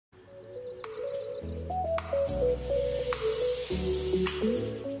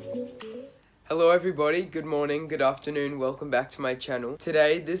Hello everybody, good morning, good afternoon, welcome back to my channel.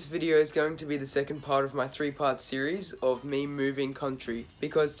 Today, this video is going to be the second part of my 3-part series of me moving country.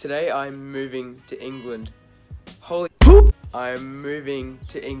 Because today I'm moving to England. Holy poop! I'm moving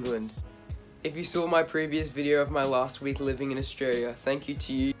to England. If you saw my previous video of my last week living in Australia, thank you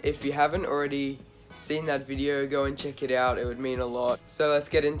to you. If you haven't already seen that video, go and check it out, it would mean a lot. So let's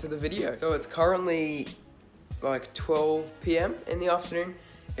get into the video. So it's currently like 12 PM in the afternoon.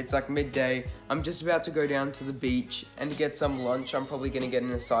 It's like midday. I'm just about to go down to the beach and get some lunch. I'm probably gonna get an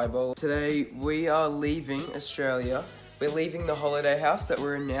acai bowl. Today we are leaving Australia. We're leaving the holiday house that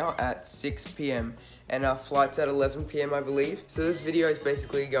we're in now at 6 PM and our flight's at 11 PM I believe. So this video is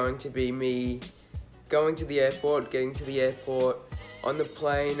basically going to be me going to the airport, getting to the airport, on the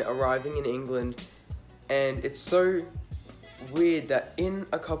plane, arriving in England. And it's so weird that in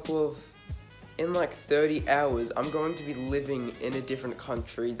like 30 hours, I'm going to be living in a different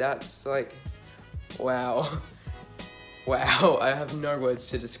country. That's like, wow. Wow, I have no words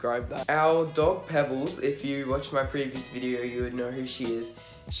to describe that. Our dog Pebbles, if you watched my previous video, you would know who she is.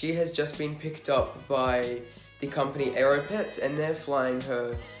 She has just been picked up by the company Aeropets and they're flying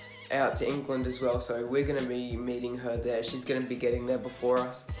her out to England as well, so we're gonna be meeting her there. She's gonna be getting there before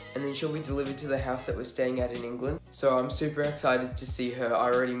us, and then she'll be delivered to the house that we're staying at in England. So I'm super excited to see her. I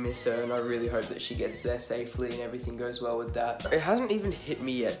already miss her, and I really hope that she gets there safely and everything goes well with that. It hasn't even hit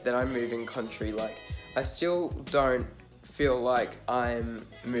me yet that I'm moving country. Like, I still don't feel like I'm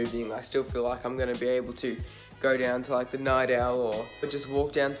moving. I still feel like I'm gonna be able to go down to like the Night Owl or just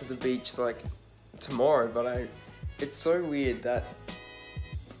walk down to the beach like tomorrow, but it's so weird that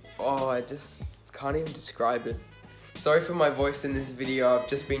I just can't even describe it. Sorry for my voice in this video, I've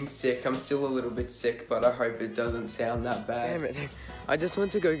just been sick. I'm still a little bit sick, but I hope it doesn't sound that bad. Damn it. I just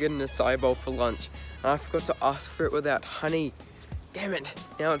went to go get an acai bowl for lunch, and I forgot to ask for it without honey. Damn it.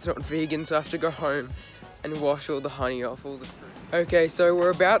 Now it's not vegan, so I have to go home and wash all the honey off all the fruit. Okay, so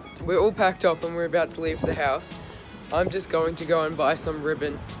we're all packed up and we're about to leave the house. I'm just going to go and buy some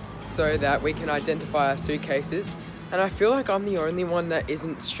ribbon so that we can identify our suitcases. And I feel like I'm the only one that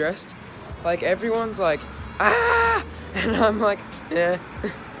isn't stressed. Like, everyone's like, ah! And I'm like, yeah.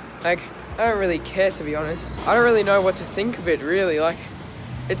 Like, I don't really care, to be honest. I don't really know what to think of it, really. Like,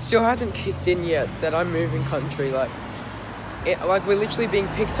 it still hasn't kicked in yet that I'm moving country. Like, we're literally being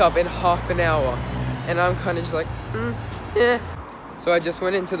picked up in half an hour. And I'm kind of just like, yeah. So I just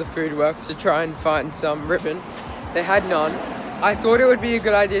went into the Food Works to try and find some ribbon. They had none. I thought it would be a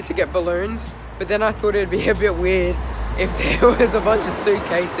good idea to get balloons, but then I thought it'd be a bit weird if there was a bunch of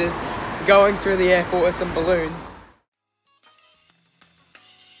suitcases going through the airport with some balloons.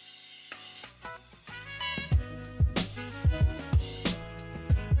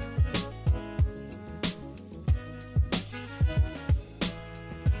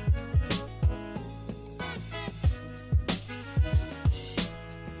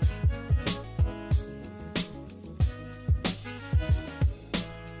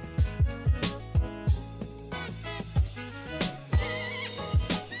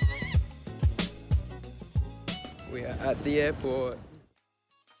 We are at the airport.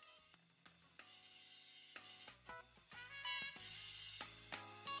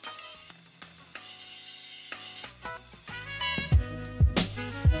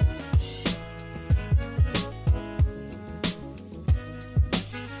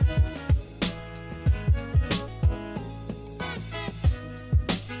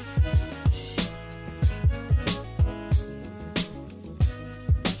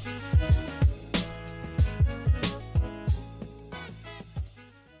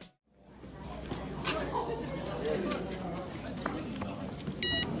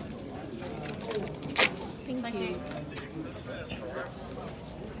 Thank you.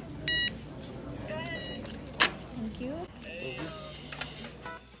 Thank you.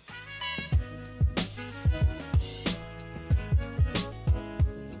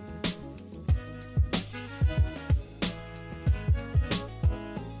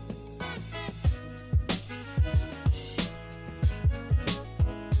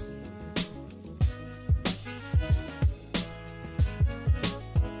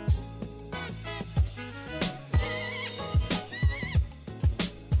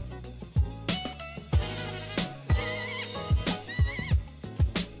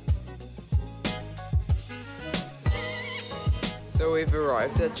 So we've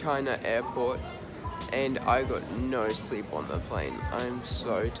arrived at China Airport and I got no sleep on the plane. I'm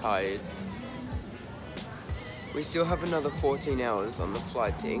so tired. We still have another 14 hours on the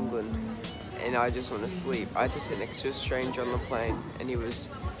flight to England and I just want to sleep. I had to sit next to a stranger on the plane and he was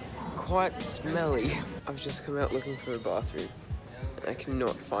quite smelly. I've just come out looking for a bathroom I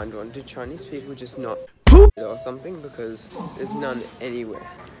cannot find one. Do Chinese people just not poop or something? Because there's none anywhere.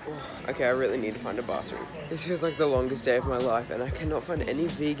 Oh, okay, I really need to find a bathroom. This feels like the longest day of my life and I cannot find any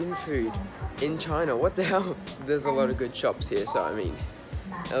vegan food in China. What the hell? There's a lot of good shops here, so I mean,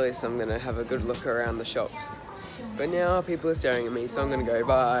 at least I'm gonna have a good look around the shops. But now people are staring at me, so I'm gonna go,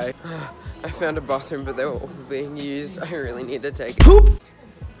 bye. I found a bathroom, but they're all being used. I really need to take it. Poop!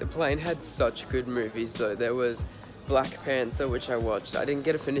 The plane had such good movies though. There was Black Panther, which I watched. I didn't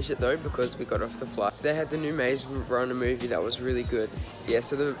get to finish it though because we got off the flight. They had the new Maze Runner movie that was really good. Yeah,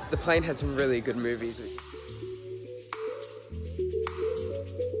 so the plane had some really good movies.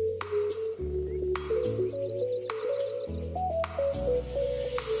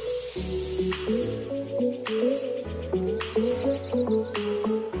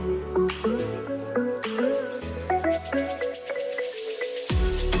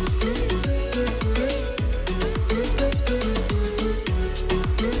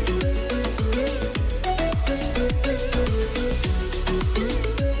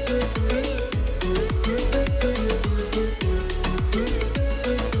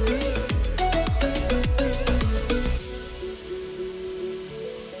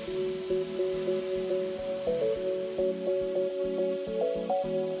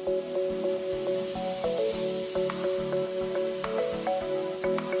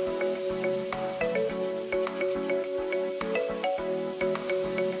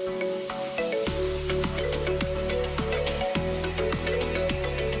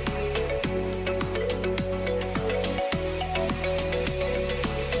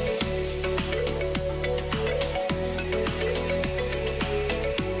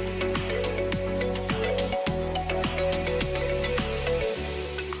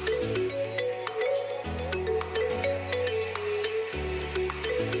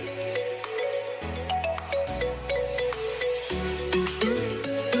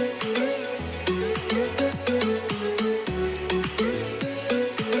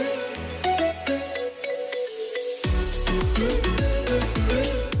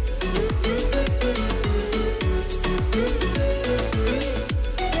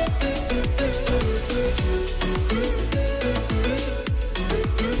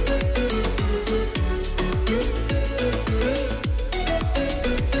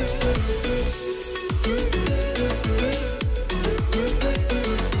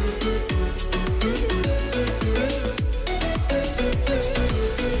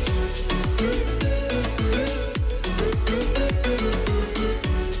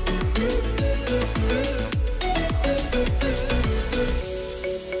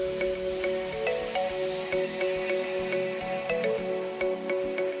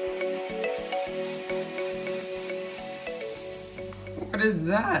 What is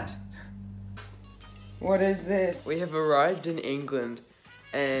that? What is this? We have arrived in England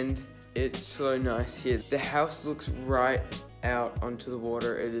and it's so nice here. The house looks right out onto the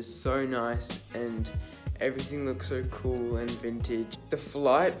water. It is so nice and everything looks so cool and vintage. The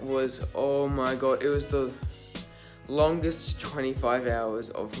flight was, oh my god, it was the longest 25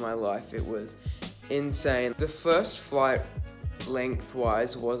 hours of my life. It was insane. The first flight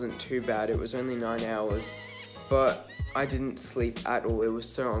lengthwise wasn't too bad. It was only 9 hours, but I didn't sleep at all. It was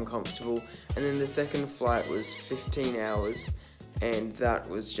so uncomfortable. And then the second flight was 15 hours and that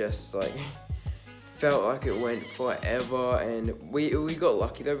was just like, felt like it went forever. And we got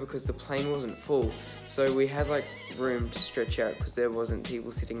lucky though because the plane wasn't full. So we had like room to stretch out because there wasn't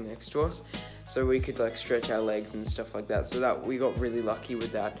people sitting next to us. So we could like stretch our legs and stuff like that. So that we got really lucky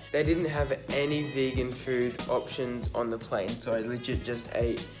with that. They didn't have any vegan food options on the plane. So I legit just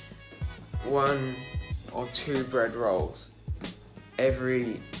ate 1 or 2 bread rolls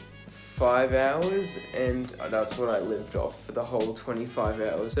every 5 hours, and that's what I lived off for the whole 25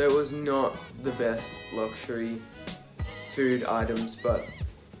 hours. So it was not the best luxury food items, but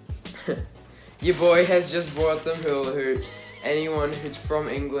your boy has just bought some hula hoops. Anyone who's from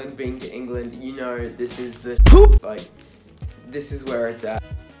England, been to England, you know this is the poop, like this is where it's at.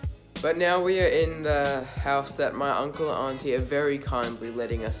 But now we are in the house that my uncle and auntie are very kindly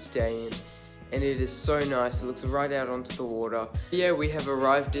letting us stay in. And it is so nice. It looks right out onto the water. Yeah, we have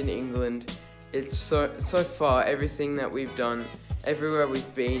arrived in England. It's so far, everything that we've done, everywhere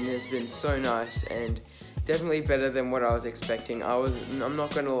we've been has been so nice and definitely better than what I was expecting. I'm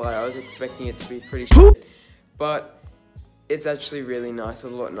not gonna lie, I was expecting it to be pretty shit, but it's actually really nice, a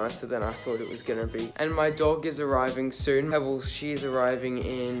lot nicer than I thought it was gonna be. And my dog is arriving soon. Well, she's arriving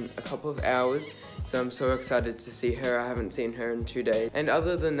in a couple of hours. So I'm so excited to see her. I haven't seen her in 2 days. And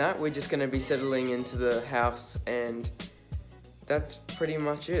other than that, we're just gonna be settling into the house and that's pretty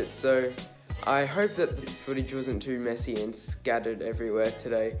much it. So I hope that the footage wasn't too messy and scattered everywhere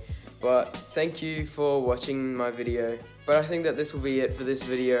today, but thank you for watching my video. But I think that this will be it for this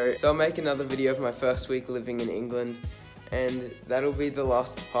video, so I'll make another video of my first week living in England, and that'll be the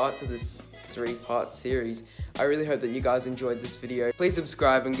last part to this 3-part series. I really hope that you guys enjoyed this video. Please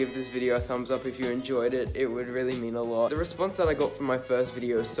subscribe and give this video a thumbs up if you enjoyed it. It would really mean a lot. The response that I got from my first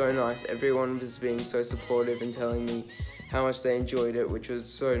video was so nice. Everyone was being so supportive and telling me how much they enjoyed it, which was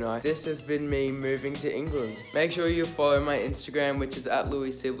so nice. This has been me moving to England. Make sure you follow my Instagram, which is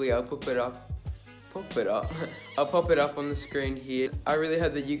 @LouisSibley. I'll pop it up on the screen here. I really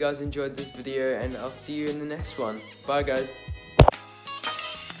hope that you guys enjoyed this video, and I'll see you in the next one. Bye guys.